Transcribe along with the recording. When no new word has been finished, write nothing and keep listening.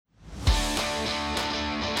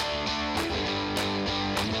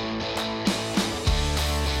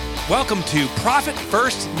Welcome to Profit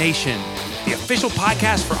First Nation, the official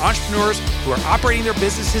podcast for entrepreneurs who are operating their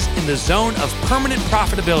businesses in the zone of permanent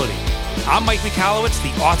profitability. I'm Mike Michalowicz,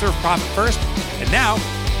 the author of Profit First, and now,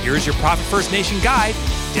 here's your Profit First Nation guide,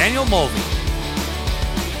 Daniel Mulvey.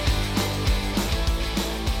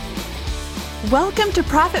 Welcome to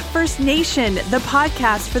Profit First Nation, the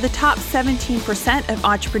podcast for the top 17% of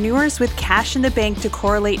entrepreneurs with cash in the bank to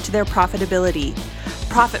correlate to their profitability.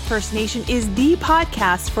 Profit First Nation is the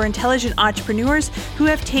podcast for intelligent entrepreneurs who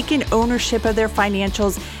have taken ownership of their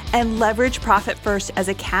financials and leverage Profit First as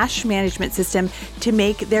a cash management system to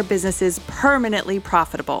make their businesses permanently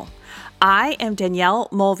profitable. I am Danielle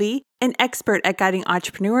Mulvey, an expert at guiding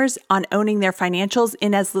entrepreneurs on owning their financials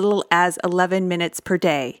in as little as 11 minutes per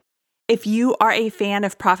day. If you are a fan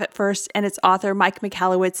of Profit First and its author, Mike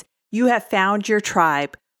Michalowicz, you have found your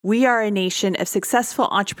tribe. We are a nation of successful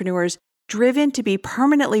entrepreneurs driven to be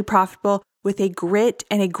permanently profitable with a grit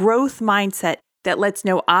and a growth mindset that lets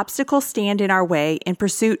no obstacle stand in our way in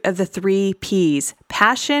pursuit of the 3 Ps: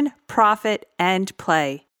 passion, profit, and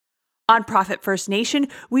play. On Profit First Nation,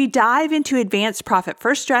 we dive into advanced Profit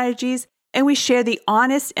First strategies and we share the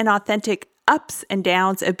honest and authentic ups and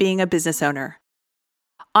downs of being a business owner.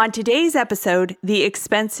 On today's episode, the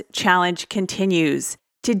expense challenge continues.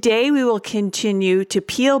 Today, we will continue to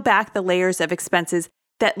peel back the layers of expenses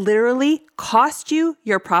that literally cost you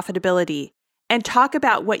your profitability and talk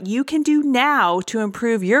about what you can do now to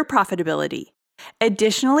improve your profitability.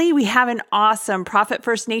 Additionally, we have an awesome Profit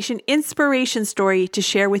First Nation inspiration story to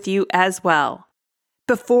share with you as well.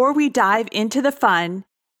 Before we dive into the fun,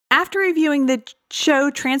 after reviewing the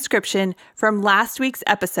show transcription from last week's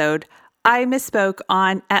episode, I misspoke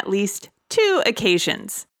on at least 2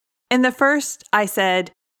 occasions. In the first, I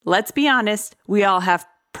said, let's be honest, we all have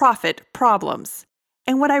profit problems.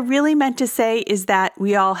 And what I really meant to say is that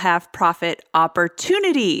we all have profit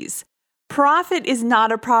opportunities. Profit is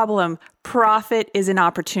not a problem. Profit is an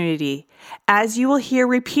opportunity. As you will hear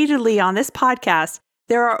repeatedly on this podcast,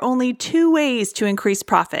 there are only 2 ways to increase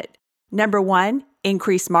profit. Number 1,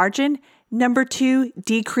 increase margin. Number 2,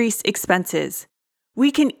 decrease expenses. We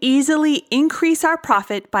can easily increase our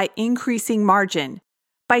profit by increasing margin,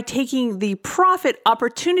 by taking the profit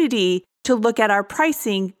opportunity to look at our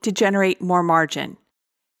pricing to generate more margin.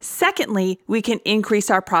 Secondly, we can increase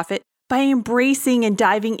our profit by embracing and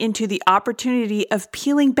diving into the opportunity of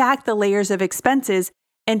peeling back the layers of expenses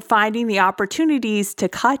and finding the opportunities to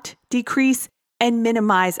cut, decrease, and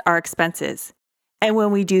minimize our expenses. And when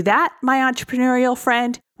we do that, my entrepreneurial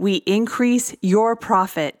friend, we increase your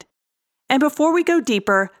profit. And before we go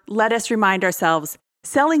deeper, let us remind ourselves,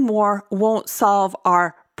 selling more won't solve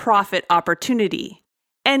our profit opportunity.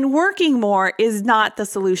 And working more is not the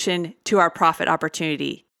solution to our profit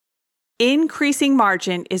opportunity. Increasing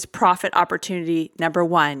margin is profit opportunity number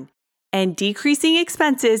 1, and decreasing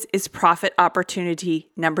expenses is profit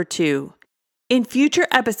opportunity number 2. In future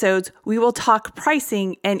episodes, we will talk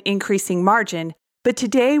pricing and increasing margin, but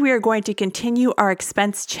today we are going to continue our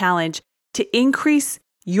expense challenge to increase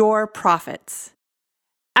your profits.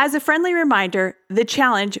 As a friendly reminder, the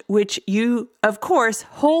challenge, which you, of course,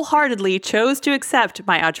 wholeheartedly chose to accept,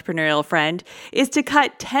 my entrepreneurial friend, is to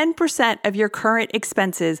cut 10% of your current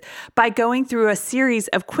expenses by going through a series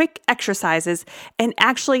of quick exercises and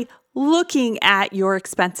actually looking at your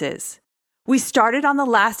expenses. We started on the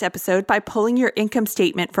last episode by pulling your income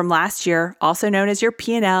statement from last year, also known as your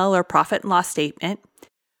P&L or profit and loss statement.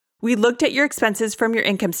 We looked at your expenses from your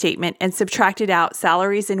income statement and subtracted out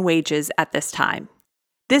salaries and wages at this time.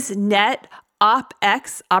 This net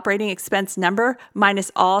OpEx, operating expense number,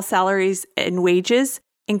 minus all salaries and wages,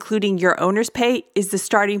 including your owner's pay, is the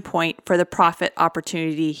starting point for the profit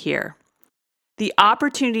opportunity here. The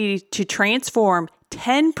opportunity to transform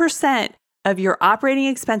 10% of your operating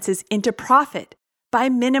expenses into profit by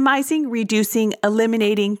minimizing, reducing,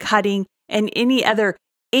 eliminating, cutting, and any other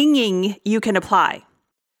inging you can apply.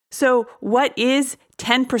 So what is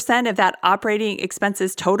 10% of that operating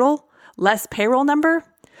expenses total, less payroll number?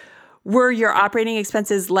 Were your operating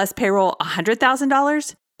expenses less payroll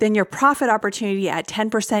 $100,000? Then your profit opportunity at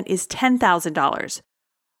 10% is $10,000.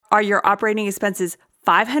 Are your operating expenses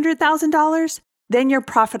 $500,000? Then your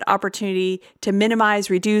profit opportunity to minimize,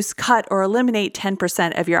 reduce, cut, or eliminate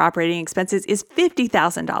 10% of your operating expenses is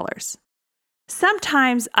 $50,000.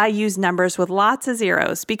 Sometimes I use numbers with lots of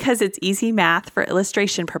zeros because it's easy math for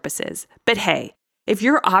illustration purposes. But hey, if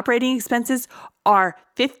your operating expenses are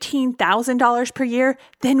 $15,000 per year,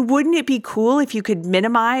 then wouldn't it be cool if you could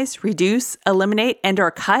minimize, reduce, eliminate, and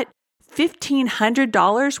or cut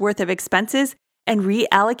 $1,500 worth of expenses and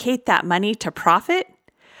reallocate that money to profit?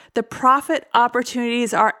 The profit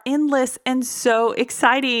opportunities are endless and so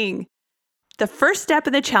exciting. The first step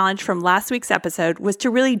in the challenge from last week's episode was to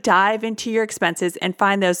really dive into your expenses and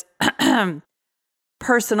find those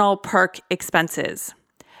personal perk expenses.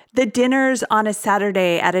 The dinners on a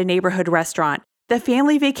Saturday at a neighborhood restaurant, the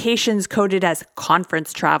family vacations coded as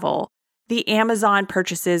conference travel, the Amazon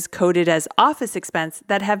purchases coded as office expense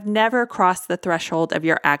that have never crossed the threshold of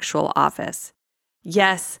your actual office.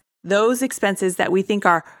 Yes, those expenses that we think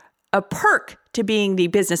are a perk to being the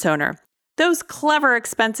business owner. Those clever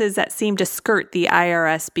expenses that seem to skirt the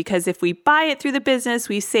IRS because if we buy it through the business,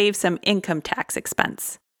 we save some income tax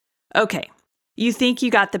expense. Okay, you think you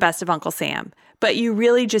got the best of Uncle Sam, but you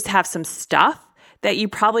really just have some stuff that you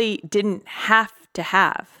probably didn't have to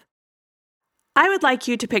have. I would like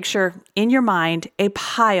you to picture in your mind a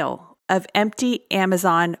pile of empty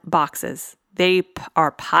Amazon boxes. They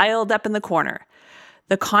are piled up in the corner.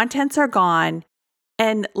 The contents are gone,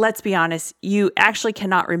 and let's be honest, you actually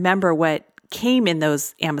cannot remember what came in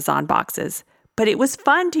those Amazon boxes, but it was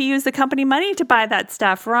fun to use the company money to buy that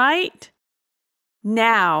stuff, right?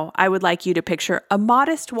 Now, I would like you to picture a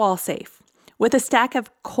modest wall safe with a stack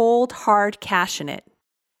of cold, hard cash in it.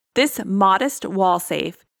 This modest wall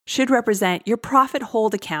safe should represent your profit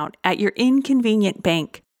hold account at your inconvenient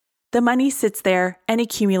bank. The money sits there and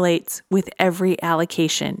accumulates with every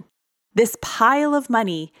allocation. This pile of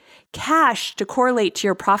money, cash to correlate to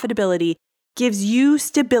your profitability, gives you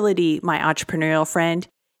stability, my entrepreneurial friend.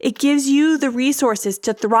 It gives you the resources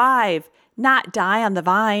to thrive, not die on the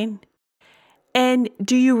vine. And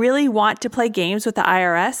do you really want to play games with the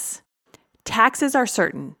IRS? Taxes are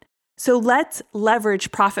certain. So let's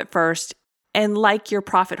leverage profit first, and like your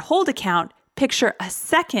profit hold account, picture a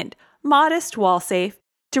second modest wall safe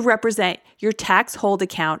to represent your tax hold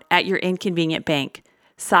account at your inconvenient bank.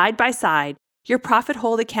 Side by side, your profit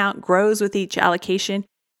hold account grows with each allocation,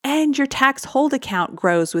 and your tax hold account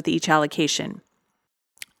grows with each allocation.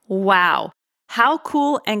 Wow, how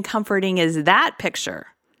cool and comforting is that picture?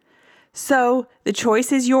 So the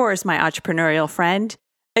choice is yours, my entrepreneurial friend.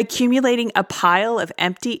 Accumulating a pile of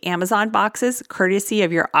empty Amazon boxes courtesy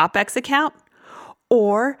of your OPEX account,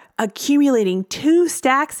 or accumulating 2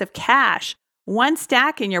 stacks of cash, 1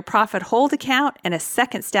 stack in your profit hold account and a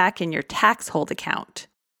second stack in your tax hold account.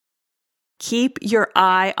 Keep your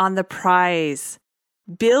eye on the prize.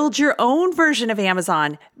 Build your own version of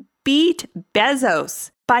Amazon. Beat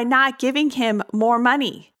Bezos by not giving him more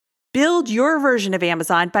money. Build your version of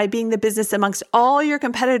Amazon by being the business amongst all your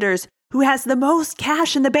competitors who has the most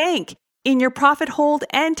cash in the bank in your profit hold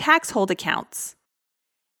and tax hold accounts.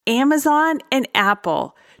 Amazon and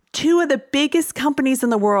Apple, 2 of the biggest companies in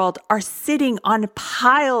the world, are sitting on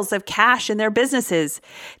piles of cash in their businesses.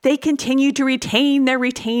 They continue to retain their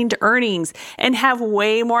retained earnings and have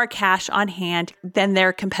way more cash on hand than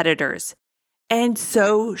their competitors. And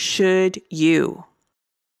so should you.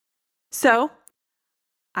 So,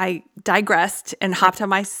 I digressed and hopped on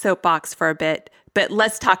my soapbox for a bit, but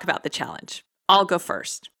let's talk about the challenge. I'll go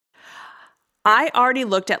first. I already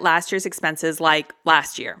looked at last year's expenses like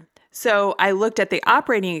last year. So I looked at the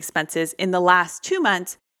operating expenses in the last 2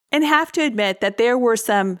 months and have to admit that there were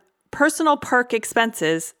some personal perk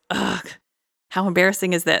expenses. Ugh, how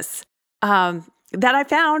embarrassing is this? That I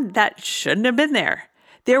found that shouldn't have been there.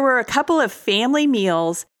 There were a couple of family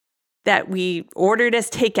meals that we ordered as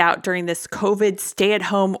takeout during this COVID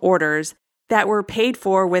stay-at-home orders that were paid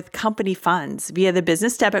for with company funds via the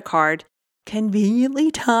business debit card, conveniently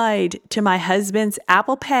tied to my husband's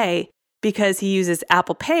Apple Pay because he uses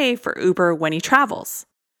Apple Pay for Uber when he travels.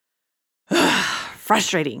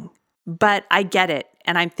 Frustrating, but I get it,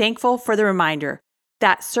 and I'm thankful for the reminder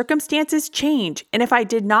that circumstances change, and if I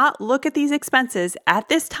did not look at these expenses at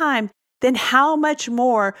this time, then how much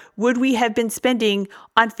more would we have been spending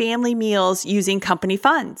on family meals using company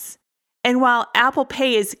funds? And while Apple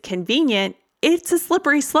Pay is convenient, it's a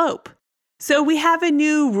slippery slope. So we have a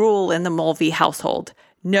new rule in the Mulvey household: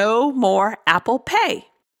 no more Apple Pay.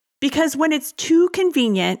 Because when it's too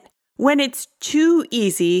convenient, when it's too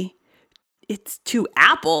easy, it's too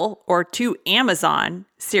Apple or too Amazon.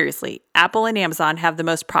 Seriously, Apple and Amazon have the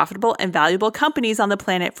most profitable and valuable companies on the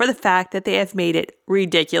planet for the fact that they have made it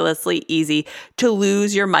ridiculously easy to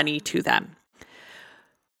lose your money to them.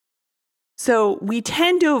 So we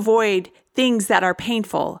tend to avoid things that are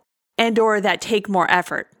painful and or that take more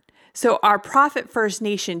effort. So our Profit First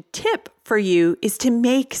Nation tip for you is to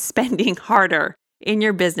make spending harder in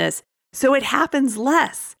your business so it happens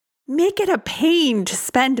less. Make it a pain to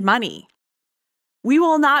spend money. We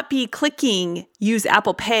will not be clicking Use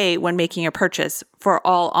Apple Pay when making a purchase for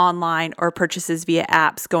all online or purchases via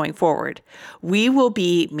apps going forward. We will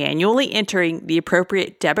be manually entering the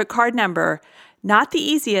appropriate debit card number, not the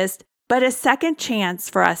easiest, but a second chance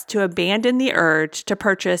for us to abandon the urge to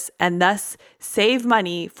purchase and thus save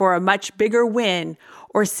money for a much bigger win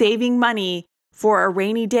or saving money for a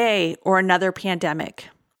rainy day or another pandemic.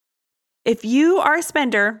 If you are a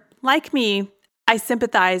spender, like me, I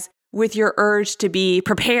sympathize with your urge to be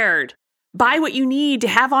prepared. Buy what you need to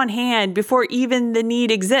have on hand before even the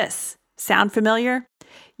need exists. Sound familiar?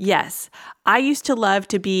 Yes, I used to love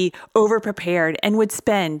to be over-prepared and would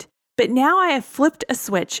spend, but now I have flipped a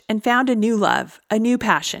switch and found a new love, a new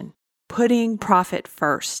passion, putting profit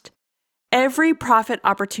first. Every profit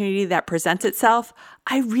opportunity that presents itself,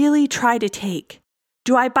 I really try to take.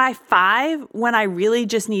 Do I buy 5 when I really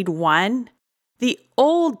just need 1? The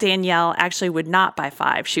old Danielle actually would not buy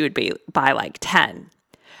 5. She would buy like 10.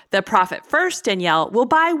 The profit first Danielle will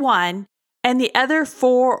buy 1, and the other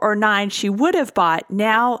 4 or 9 she would have bought,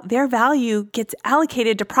 now their value gets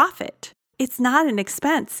allocated to profit. It's not an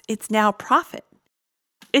expense. It's now profit.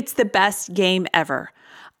 It's the best game ever.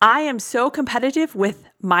 I am so competitive with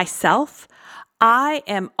myself. I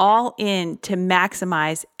am all in to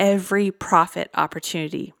maximize every profit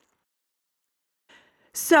opportunity.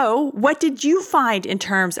 So, what did you find in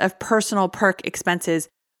terms of personal perk expenses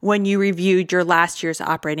when you reviewed your last year's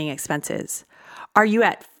operating expenses? Are you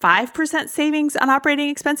at 5% savings on operating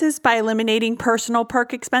expenses by eliminating personal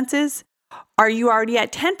perk expenses? Are you already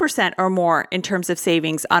at 10% or more in terms of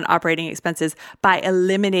savings on operating expenses by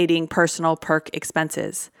eliminating personal perk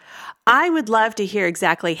expenses? I would love to hear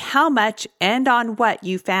exactly how much and on what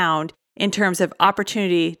you found in terms of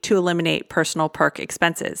opportunity to eliminate personal perk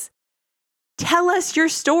expenses. Tell us your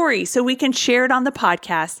story so we can share it on the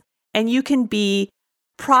podcast and you can be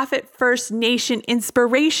Profit First Nation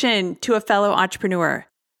inspiration to a fellow entrepreneur.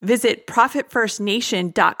 Visit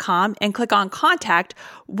profitfirstnation.com and click on Contact,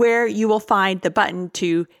 where you will find the button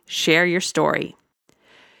to share your story.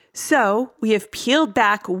 So we have peeled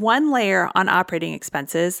back one layer on operating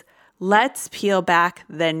expenses. Let's peel back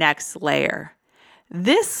the next layer.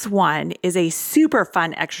 This one is a super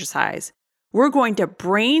fun exercise. We're going to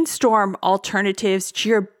brainstorm alternatives to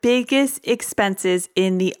your biggest expenses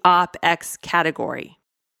in the OpEx category.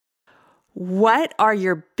 What are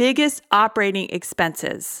your biggest operating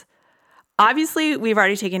expenses? Obviously, we've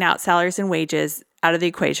already taken out salaries and wages out of the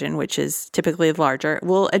equation, which is typically larger.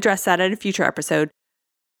 We'll address that in a future episode,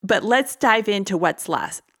 but let's dive into what's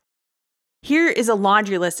less. Here is a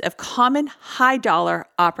laundry list of common high-dollar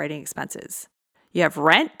operating expenses. You have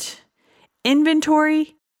rent,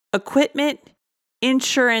 inventory, equipment,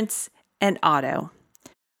 insurance, and auto.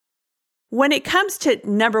 When it comes to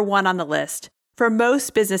number 1 on the list, for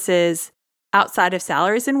most businesses outside of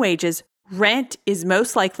salaries and wages, rent is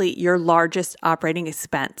most likely your largest operating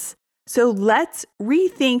expense. So let's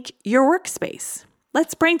rethink your workspace.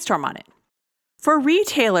 Let's brainstorm on it. For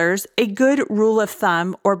retailers, a good rule of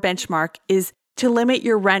thumb or benchmark is to limit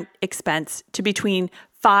your rent expense to between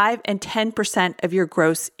 5 and 10% of your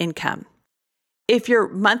gross income. If your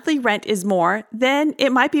monthly rent is more, then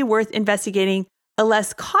it might be worth investigating a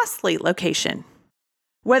less costly location.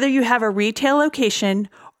 Whether you have a retail location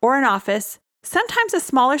or an office, sometimes a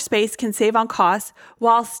smaller space can save on costs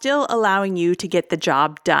while still allowing you to get the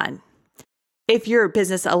job done. If your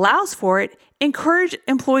business allows for it, encourage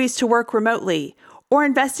employees to work remotely or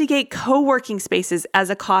investigate co-working spaces as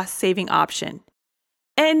a cost-saving option.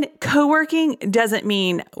 And co-working doesn't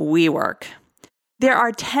mean WeWork. There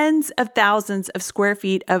are tens of thousands of square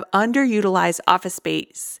feet of underutilized office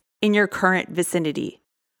space in your current vicinity.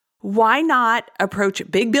 Why not approach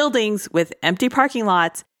big buildings with empty parking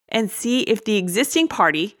lots and see if the existing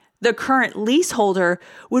party, the current leaseholder,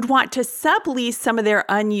 would want to sublease some of their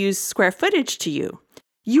unused square footage to you?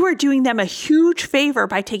 You are doing them a huge favor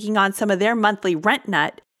by taking on some of their monthly rent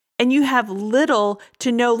nut, and you have little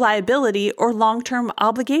to no liability or long-term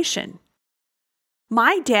obligation.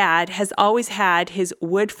 My dad has always had his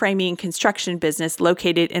wood framing construction business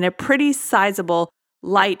located in a pretty sizable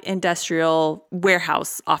light industrial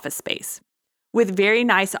warehouse office space with very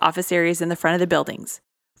nice office areas in the front of the buildings.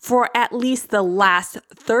 For at least the last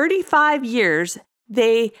 35 years,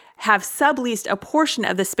 they have subleased a portion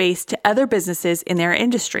of the space to other businesses in their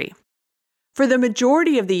industry. For the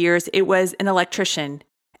majority of the years, it was an electrician.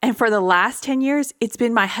 And for the last 10 years, it's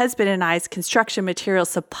been my husband and I's construction material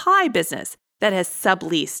supply business that has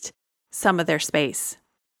subleased some of their space.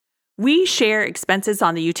 We share expenses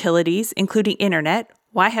on the utilities, including internet,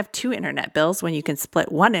 Why have two internet bills when you can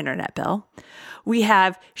split one internet bill? We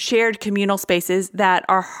have shared communal spaces that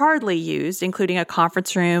are hardly used, including a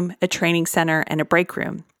conference room, a training center, and a break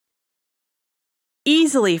room.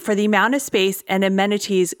 Easily, for the amount of space and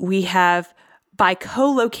amenities we have by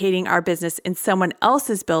co-locating our business in someone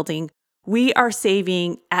else's building, we are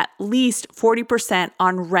saving at least 40%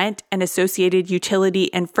 on rent and associated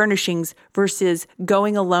utility and furnishings versus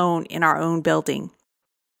going alone in our own building.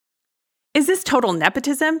 Is this total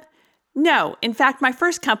nepotism? No. In fact, my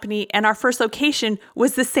first company and our first location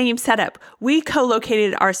was the same setup. We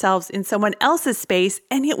co-located ourselves in someone else's space,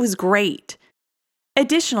 and it was great.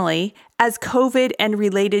 Additionally, as COVID and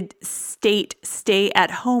related state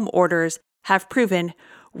stay-at-home orders have proven,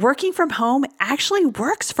 working from home actually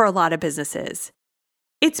works for a lot of businesses.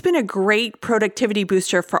 It's been a great productivity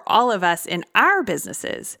booster for all of us in our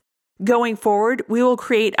businesses. Going forward, we will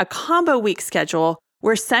create a combo week schedule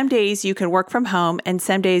where some days you can work from home and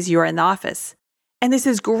some days you are in the office. And this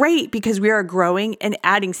is great because we are growing and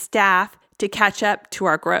adding staff to catch up to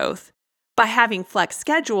our growth. By having flex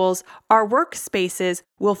schedules, our workspaces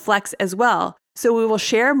will flex as well. So we will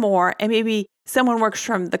share more, and maybe someone works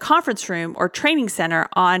from the conference room or training center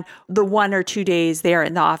on the 1 or 2 days they are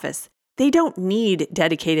in the office. They don't need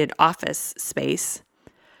dedicated office space.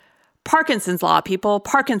 Parkinson's law, people,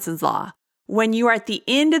 Parkinson's law. When you are at the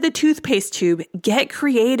end of the toothpaste tube, get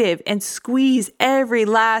creative and squeeze every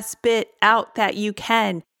last bit out that you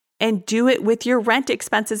can, and do it with your rent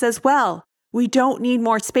expenses as well. We don't need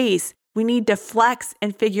more space. We need to flex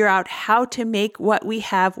and figure out how to make what we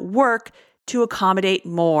have work to accommodate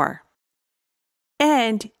more.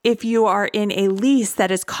 And if you are in a lease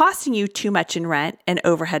that is costing you too much in rent and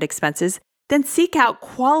overhead expenses, then seek out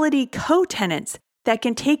quality co-tenants that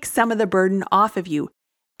can take some of the burden off of you.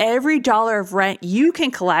 Every dollar of rent you can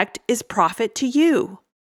collect is profit to you.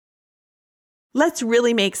 Let's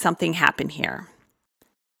really make something happen here.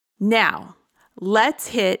 Now, let's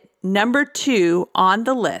hit number 2 on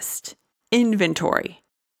the list, inventory.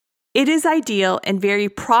 It is ideal and very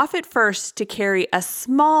profit first to carry a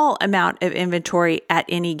small amount of inventory at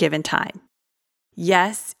any given time.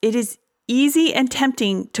 Yes, it is easy and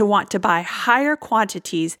tempting to want to buy higher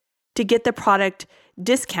quantities to get the product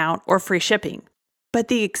discount or free shipping. But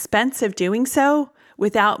the expense of doing so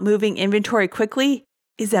without moving inventory quickly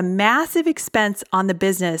is a massive expense on the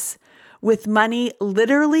business, with money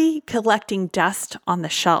literally collecting dust on the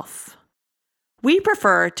shelf. We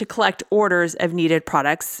prefer to collect orders of needed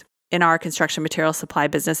products in our construction material supply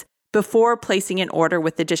business before placing an order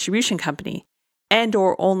with the distribution company, and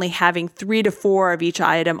or only having 3 to 4 of each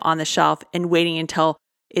item on the shelf and waiting until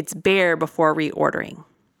it's bare before reordering.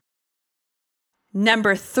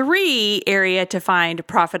 Number 3 area to find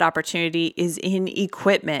profit opportunity is in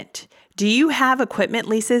equipment. Do you have equipment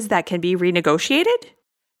leases that can be renegotiated?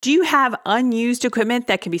 Do you have unused equipment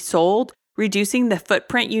that can be sold, reducing the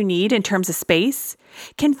footprint you need in terms of space?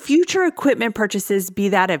 Can future equipment purchases be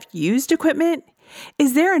that of used equipment?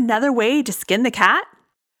 Is there another way to skin the cat?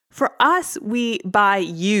 For us, we buy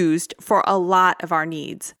used for a lot of our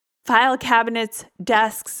needs. File cabinets,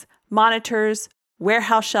 desks, monitors,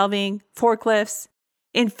 warehouse shelving, forklifts.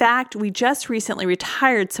 In fact, we just recently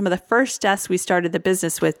retired some of the first desks we started the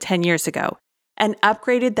business with 10 years ago and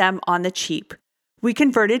upgraded them on the cheap. We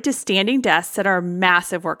converted to standing desks at our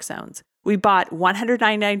massive work zones. We bought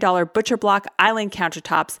 $199 butcher block island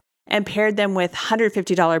countertops and paired them with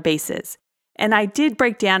 $150 bases. And I did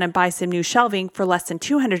break down and buy some new shelving for less than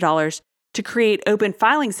 $200 to create open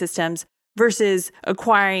filing systems versus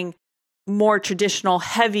acquiring more traditional,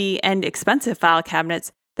 heavy, and expensive file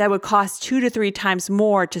cabinets that would cost 2 to 3 times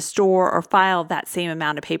more to store or file that same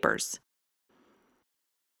amount of papers.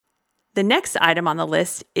 The next item on the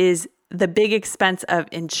list is the big expense of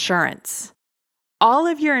insurance. All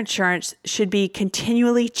of your insurance should be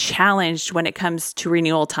continually challenged when it comes to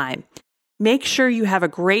renewal time. Make sure you have a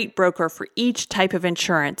great broker for each type of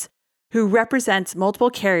insurance who represents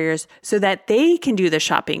multiple carriers so that they can do the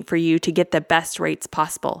shopping for you to get the best rates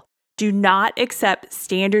possible. Do not accept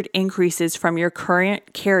standard increases from your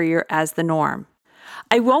current carrier as the norm.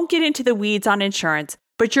 I won't get into the weeds on insurance,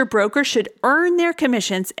 but your broker should earn their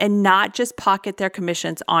commissions and not just pocket their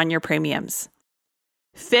commissions on your premiums.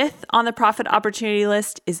 5th on the profit opportunity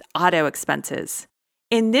list is auto expenses.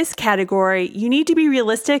 In this category, you need to be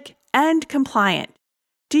realistic and compliant.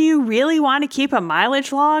 Do you really want to keep a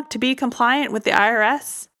mileage log to be compliant with the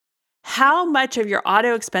IRS? How much of your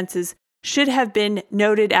auto expenses should have been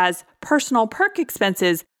noted as personal perk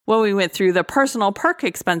expenses when we went through the personal perk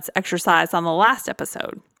expense exercise on the last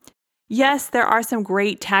episode? Yes, there are some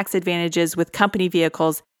great tax advantages with company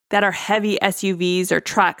vehicles that are heavy SUVs or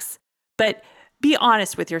trucks, but Be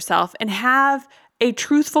honest with yourself and have a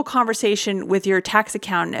truthful conversation with your tax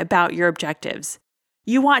accountant about your objectives.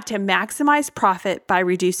 You want to maximize profit by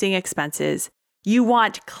reducing expenses. You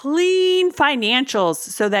want clean financials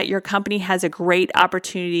so that your company has a great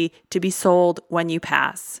opportunity to be sold when you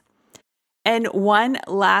pass. And one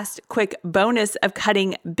last quick bonus of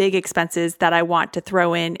cutting big expenses that I want to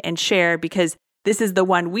throw in and share, because this is the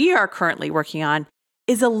one we are currently working on,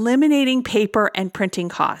 is eliminating paper and printing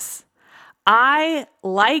costs. I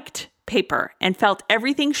liked paper and felt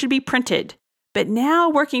everything should be printed. But now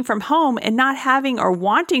working from home and not having or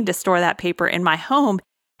wanting to store that paper in my home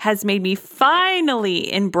has made me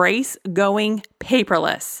finally embrace going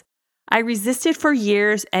paperless. I resisted for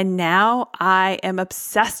years and now I am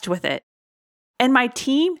obsessed with it. And my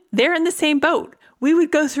team, they're in the same boat. We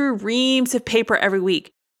would go through reams of paper every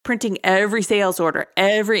week, printing every sales order,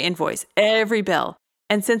 every invoice, every bill.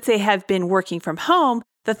 And since they have been working from home,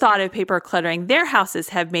 the thought of paper cluttering their houses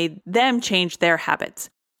have made them change their habits.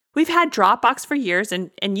 We've had Dropbox for years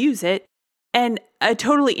and use it, and a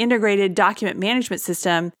totally integrated document management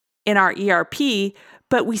system in our ERP,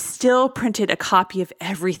 but we still printed a copy of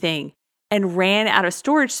everything and ran out of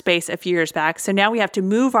storage space a few years back. So now we have to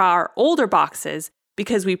move our older boxes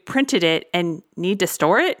because we printed it and need to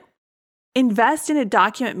store it. Invest in a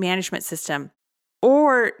document management system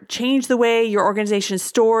or change the way your organization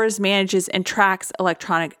stores, manages, and tracks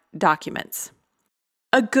electronic documents.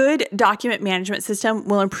 A good document management system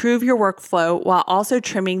will improve your workflow while also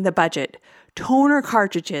trimming the budget. Toner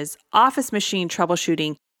cartridges, office machine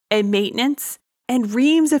troubleshooting, and maintenance, and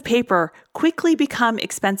reams of paper quickly become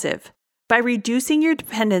expensive. By reducing your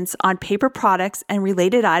dependence on paper products and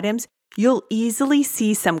related items, you'll easily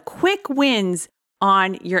see some quick wins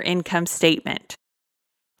on your income statement.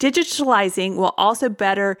 Digitalizing will also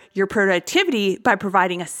better your productivity by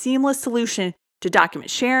providing a seamless solution to document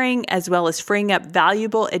sharing, as well as freeing up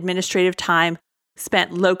valuable administrative time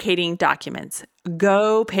spent locating documents.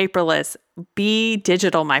 Go paperless. Be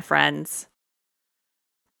digital, my friends.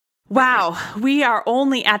 Wow, we are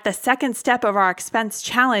only at the second step of our expense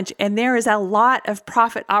challenge, and there is a lot of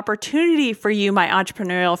profit opportunity for you, my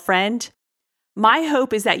entrepreneurial friend. My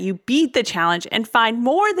hope is that you beat the challenge and find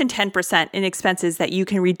more than 10% in expenses that you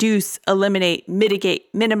can reduce, eliminate, mitigate,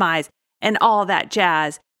 minimize, and all that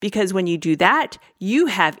jazz. Because when you do that, you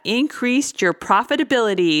have increased your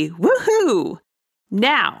profitability. Woohoo!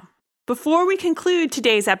 Now, before we conclude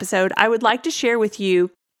today's episode, I would like to share with you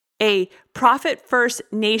a Profit First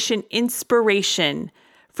Nation inspiration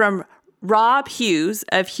from Rob Hughes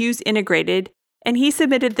of Hughes Integrated, and he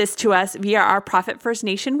submitted this to us via our Profit First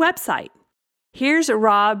Nation website. Here's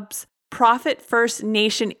Rob's Profit First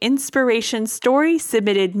Nation inspiration story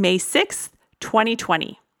submitted May 6th,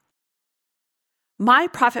 2020. My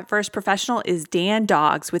Profit First professional is Dan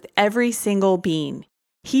Doggs with Every Single Bean.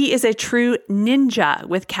 He is a true ninja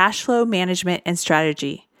with cash flow management and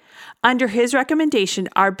strategy. Under his recommendation,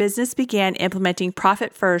 our business began implementing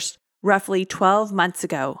Profit First roughly 12 months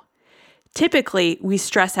ago. Typically, we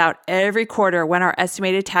stress out every quarter when our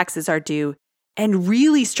estimated taxes are due and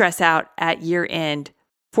really stress out at year end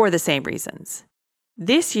for the same reasons.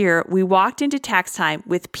 This year, we walked into tax time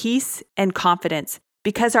with peace and confidence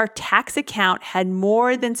because our tax account had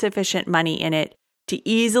more than sufficient money in it to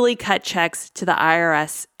easily cut checks to the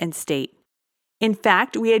IRS and state. In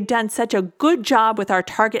fact, we had done such a good job with our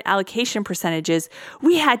target allocation percentages,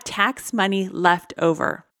 we had tax money left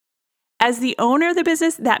over. As the owner of the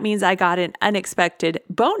business, that means I got an unexpected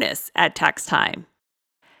bonus at tax time.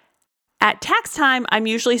 At tax time, I'm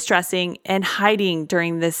usually stressing and hiding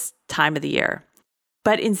during this time of the year.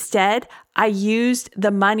 But instead, I used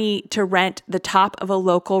the money to rent the top of a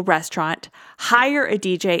local restaurant, hire a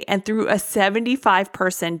DJ, and threw a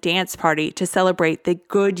 75-person dance party to celebrate the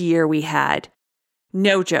good year we had.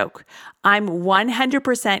 No joke. I'm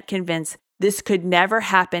 100% convinced this could never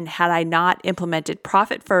happen had I not implemented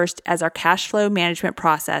Profit First as our cash flow management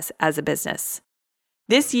process as a business.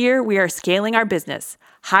 This year, we are scaling our business,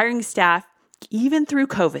 hiring staff, even through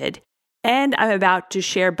COVID, and I'm about to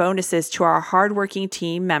share bonuses to our hardworking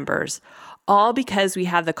team members, all because we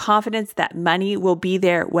have the confidence that money will be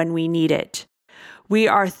there when we need it. We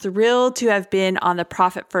are thrilled to have been on the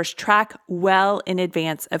Profit First track well in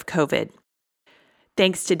advance of COVID.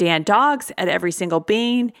 Thanks to Dan Doggs at Every Single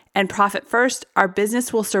Bean and Profit First, our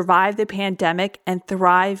business will survive the pandemic and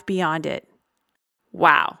thrive beyond it.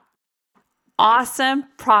 Wow. Awesome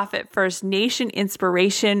Profit First Nation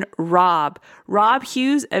inspiration, Rob. Rob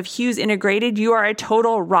Hughes of Hughes Integrated, you are a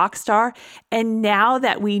total rock star. And now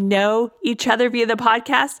that we know each other via the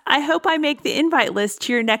podcast, I hope I make the invite list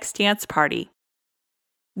to your next dance party.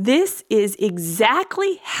 This is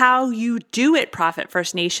exactly how you do it, Profit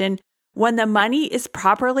First Nation, when the money is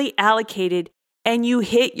properly allocated and you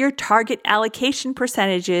hit your target allocation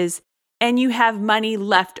percentages and you have money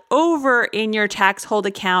left over in your tax hold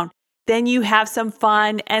account. Then you have some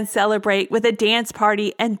fun and celebrate with a dance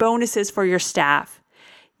party and bonuses for your staff.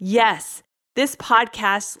 Yes, this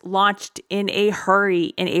podcast launched in a hurry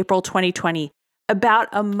in April 2020, about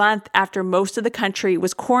a month after most of the country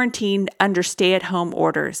was quarantined under stay-at-home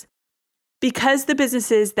orders. Because the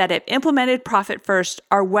businesses that have implemented Profit First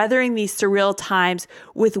are weathering these surreal times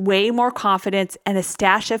with way more confidence and a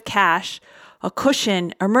stash of cash, a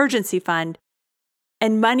cushion, emergency fund,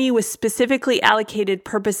 and money with specifically allocated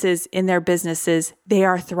purposes in their businesses, they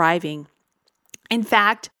are thriving. In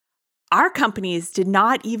fact, our companies did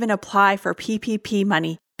not even apply for PPP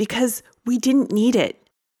money because we didn't need it.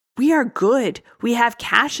 We are good. We have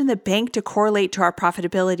cash in the bank to correlate to our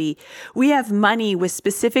profitability. We have money with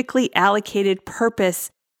specifically allocated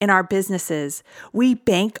purpose in our businesses. We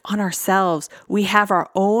bank on ourselves. We have our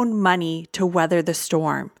own money to weather the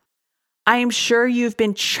storm. I am sure you've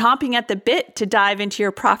been chomping at the bit to dive into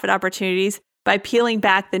your profit opportunities by peeling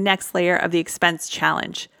back the next layer of the expense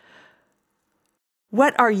challenge.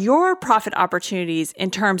 What are your profit opportunities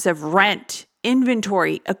in terms of rent,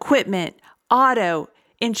 inventory, equipment, auto,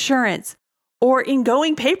 insurance, or in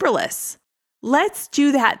going paperless? Let's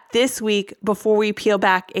do that this week before we peel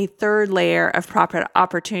back a third layer of profit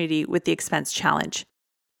opportunity with the expense challenge.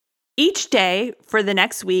 Each day for the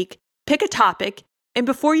next week, pick a topic, and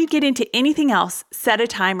before you get into anything else, set a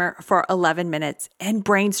timer for 11 minutes and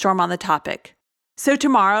brainstorm on the topic. So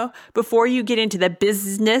tomorrow, before you get into the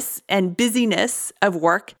business and busyness of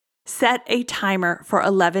work, set a timer for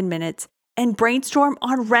 11 minutes and brainstorm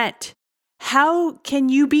on rent. How can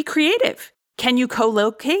you be creative? Can you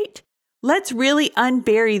co-locate? Let's really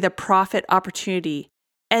unbury the profit opportunity.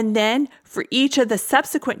 And then for each of the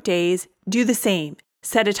subsequent days, do the same.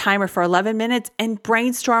 Set a timer for 11 minutes and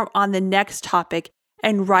brainstorm on the next topic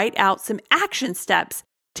and write out some action steps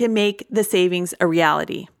to make the savings a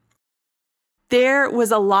reality. There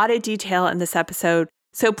was a lot of detail in this episode,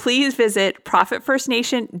 so please visit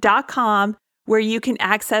profitfirstnation.com where you can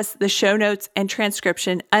access the show notes and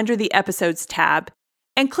transcription under the episodes tab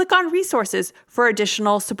and click on resources for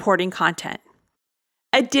additional supporting content.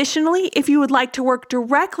 Additionally, if you would like to work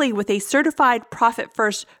directly with a certified Profit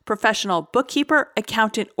First professional bookkeeper,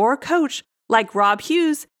 accountant, or coach like Rob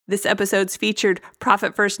Hughes, this episode's featured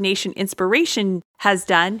Profit First Nation inspiration, has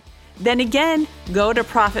done, then again, go to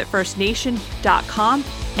profitfirstnation.com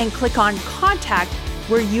and click on Contact,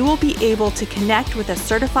 where you will be able to connect with a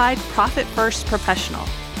certified Profit First professional.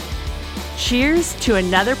 Cheers to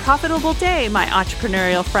another profitable day, my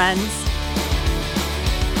entrepreneurial friends.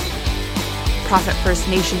 Profit First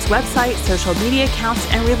Nation's website, social media accounts,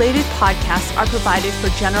 and related podcasts are provided for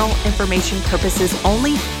general information purposes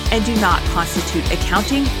only and do not constitute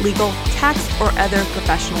accounting, legal, tax, or other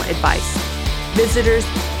professional advice. Visitors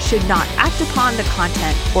should not act upon the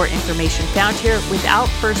content or information found here without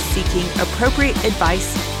first seeking appropriate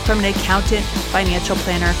advice from an accountant, financial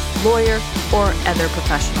planner, lawyer, or other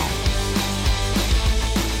professional.